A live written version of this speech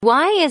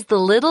Why is the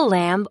little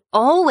lamb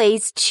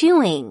always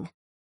chewing?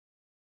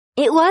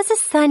 It was a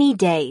sunny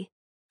day.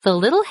 The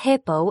little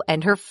hippo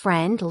and her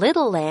friend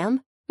Little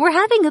Lamb were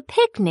having a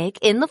picnic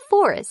in the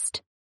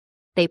forest.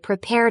 They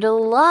prepared a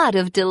lot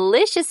of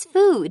delicious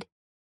food,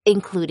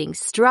 including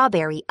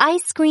strawberry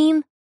ice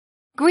cream,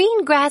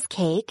 green grass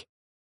cake,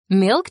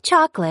 milk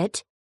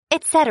chocolate,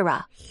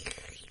 etc.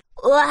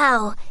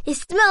 Wow, it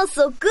smells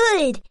so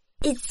good.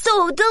 It's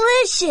so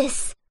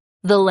delicious.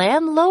 The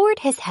lamb lowered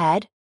his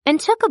head and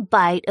took a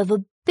bite of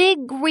a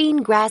big green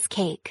grass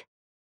cake.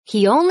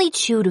 He only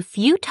chewed a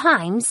few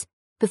times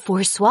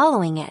before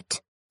swallowing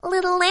it.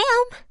 Little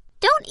lamb,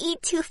 don't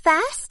eat too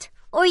fast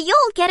or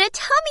you'll get a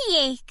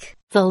tummy ache.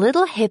 The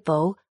little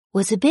hippo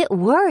was a bit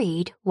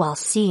worried while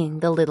seeing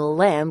the little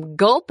lamb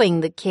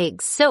gulping the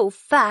cake so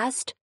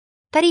fast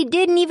that he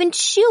didn't even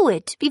chew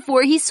it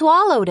before he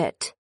swallowed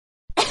it.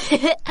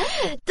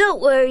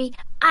 Don't worry,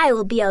 I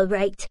will be all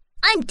right.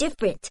 I'm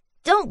different.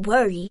 Don't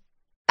worry.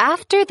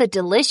 After the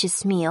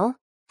delicious meal,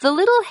 the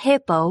little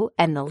hippo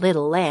and the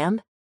little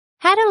lamb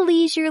had a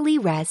leisurely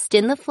rest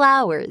in the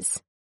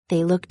flowers.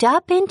 They looked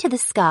up into the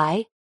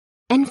sky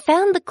and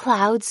found the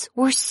clouds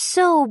were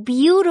so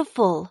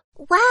beautiful.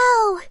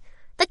 Wow,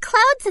 the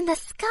clouds in the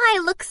sky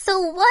look so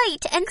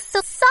white and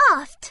so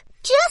soft,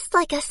 just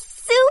like a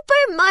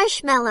super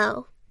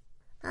marshmallow.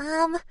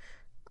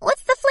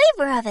 What's the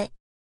flavor of it?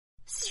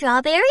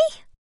 Strawberry?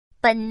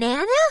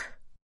 Banana?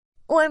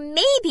 Or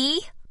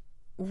maybe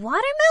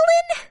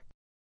watermelon?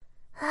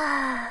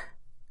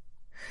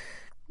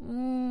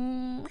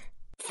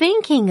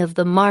 Thinking of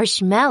the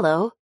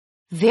marshmallow,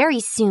 very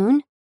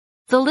soon,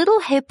 the little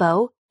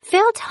hippo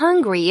felt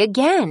hungry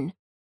again.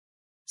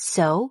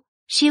 So,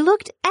 she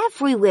looked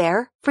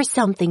everywhere for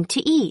something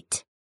to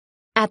eat.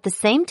 At the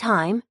same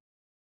time,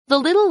 the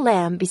little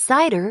lamb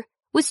beside her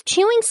was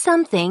chewing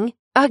something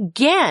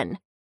again.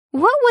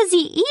 What was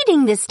he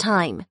eating this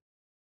time?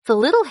 The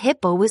little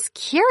hippo was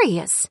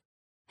curious.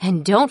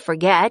 And don't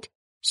forget,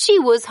 she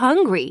was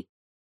hungry.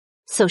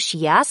 So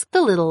she asked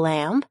the little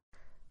lamb,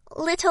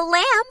 Little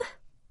lamb,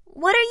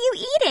 what are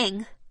you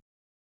eating?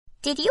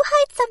 Did you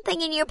hide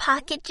something in your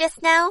pocket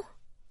just now?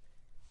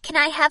 Can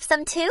I have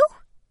some too?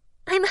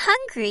 I'm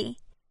hungry.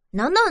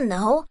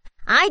 No.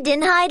 I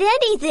didn't hide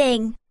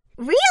anything.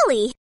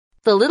 Really?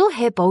 The little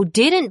hippo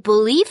didn't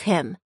believe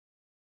him.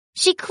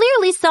 She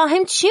clearly saw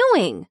him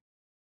chewing.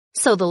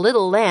 So the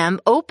little lamb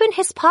opened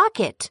his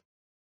pocket.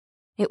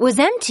 It was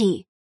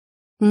empty.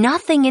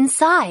 Nothing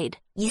inside.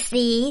 You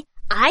see,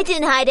 I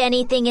didn't hide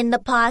anything in the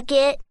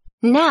pocket.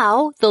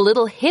 Now the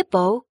little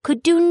hippo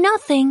could do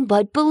nothing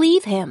but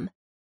believe him.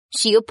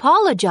 She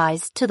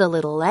apologized to the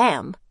little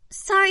lamb.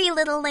 Sorry,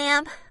 little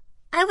lamb.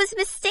 I was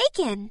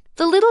mistaken.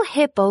 The little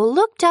hippo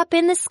looked up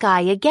in the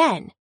sky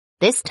again.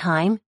 This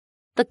time,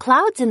 the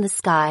clouds in the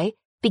sky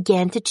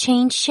began to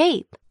change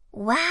shape.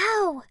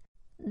 Wow!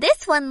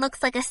 This one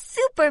looks like a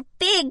super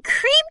big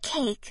cream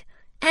cake.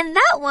 And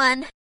that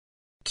one,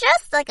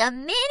 just like a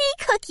mini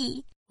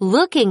cookie.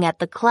 Looking at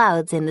the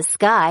clouds in the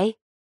sky,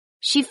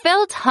 she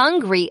felt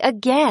hungry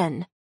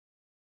again.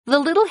 The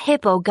little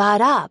hippo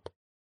got up.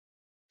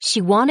 She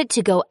wanted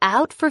to go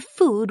out for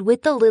food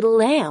with the little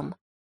lamb.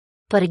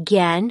 But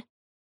again,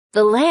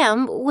 the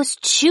lamb was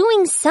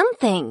chewing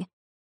something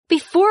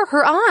before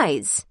her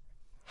eyes.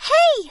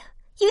 Hey,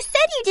 you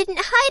said you didn't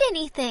hide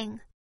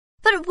anything.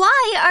 But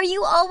why are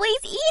you always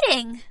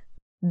eating?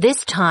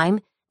 This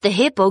time, the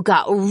hippo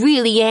got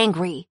really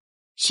angry.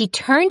 She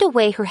turned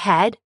away her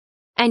head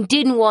and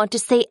didn't want to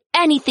say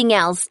anything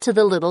else to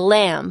the little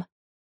lamb.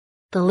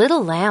 The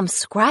little lamb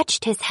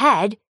scratched his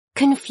head,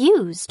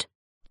 confused.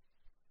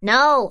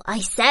 No,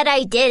 I said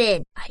I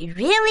didn't. I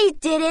really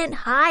didn't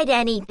hide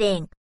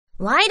anything.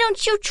 Why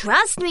don't you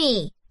trust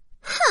me?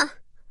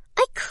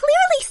 I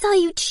clearly saw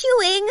you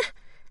chewing,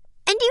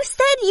 and you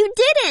said you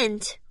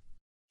didn't.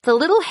 The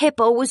little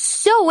hippo was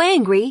so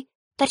angry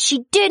that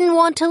she didn't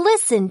want to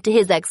listen to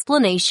his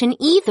explanation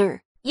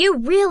either. You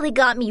really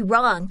got me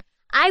wrong.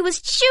 I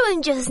was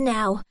chewing just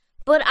now,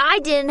 but I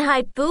didn't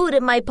hide food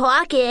in my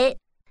pocket.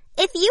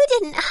 If you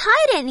didn't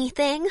hide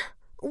anything,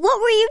 what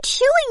were you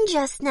chewing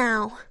just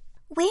now?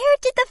 Where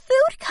did the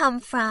food come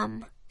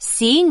from?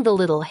 Seeing the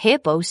little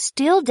hippo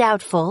still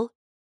doubtful,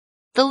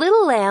 the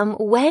little lamb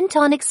went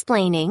on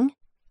explaining.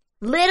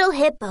 Little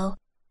hippo,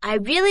 I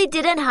really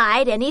didn't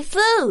hide any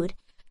food.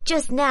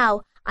 Just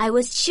now, I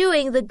was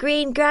chewing the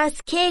green grass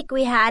cake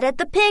we had at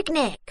the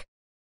picnic.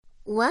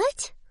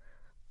 What?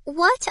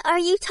 What are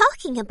you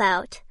talking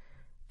about?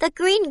 The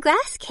green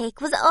grass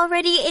cake was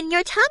already in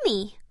your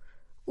tummy,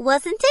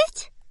 wasn't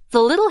it?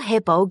 The little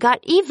hippo got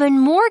even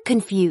more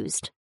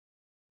confused.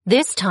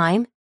 This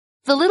time,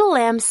 the little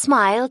lamb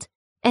smiled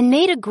and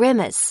made a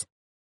grimace.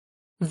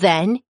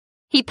 Then,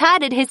 he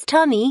patted his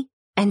tummy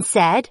and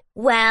said,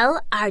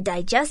 Well, our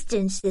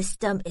digestion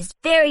system is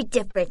very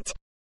different.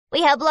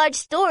 We have large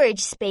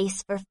storage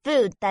space for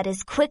food that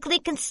is quickly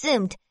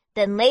consumed,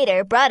 then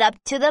later brought up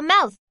to the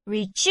mouth,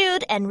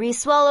 re-chewed and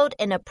re-swallowed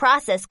in a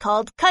process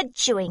called cud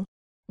chewing.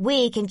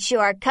 We can chew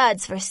our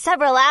cuds for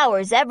several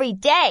hours every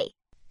day.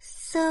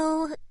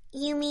 So,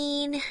 you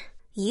mean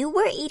You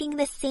were eating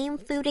the same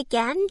food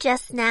again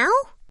just now?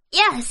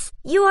 Yes,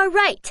 you are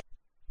right.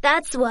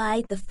 That's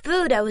why the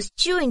food I was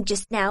chewing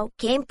just now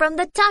came from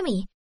the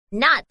tummy,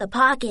 not the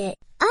pocket.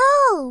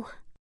 Oh,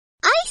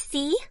 I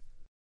see.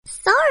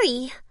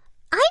 Sorry,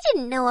 I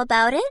didn't know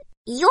about it.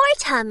 Your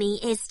tummy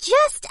is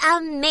just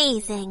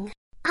amazing.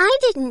 I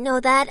didn't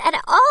know that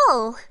at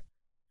all.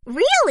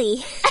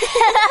 Really?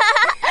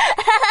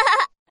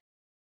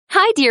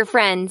 Hi, dear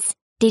friends.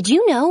 Did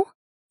you know?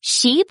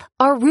 Sheep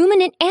are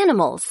ruminant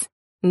animals,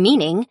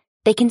 meaning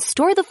they can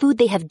store the food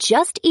they have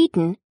just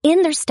eaten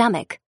in their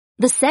stomach.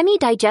 The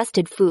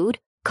semi-digested food,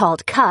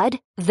 called cud,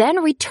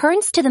 then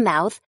returns to the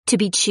mouth to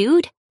be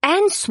chewed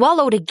and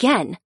swallowed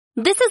again.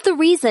 This is the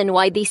reason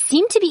why they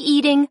seem to be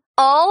eating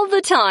all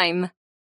the time.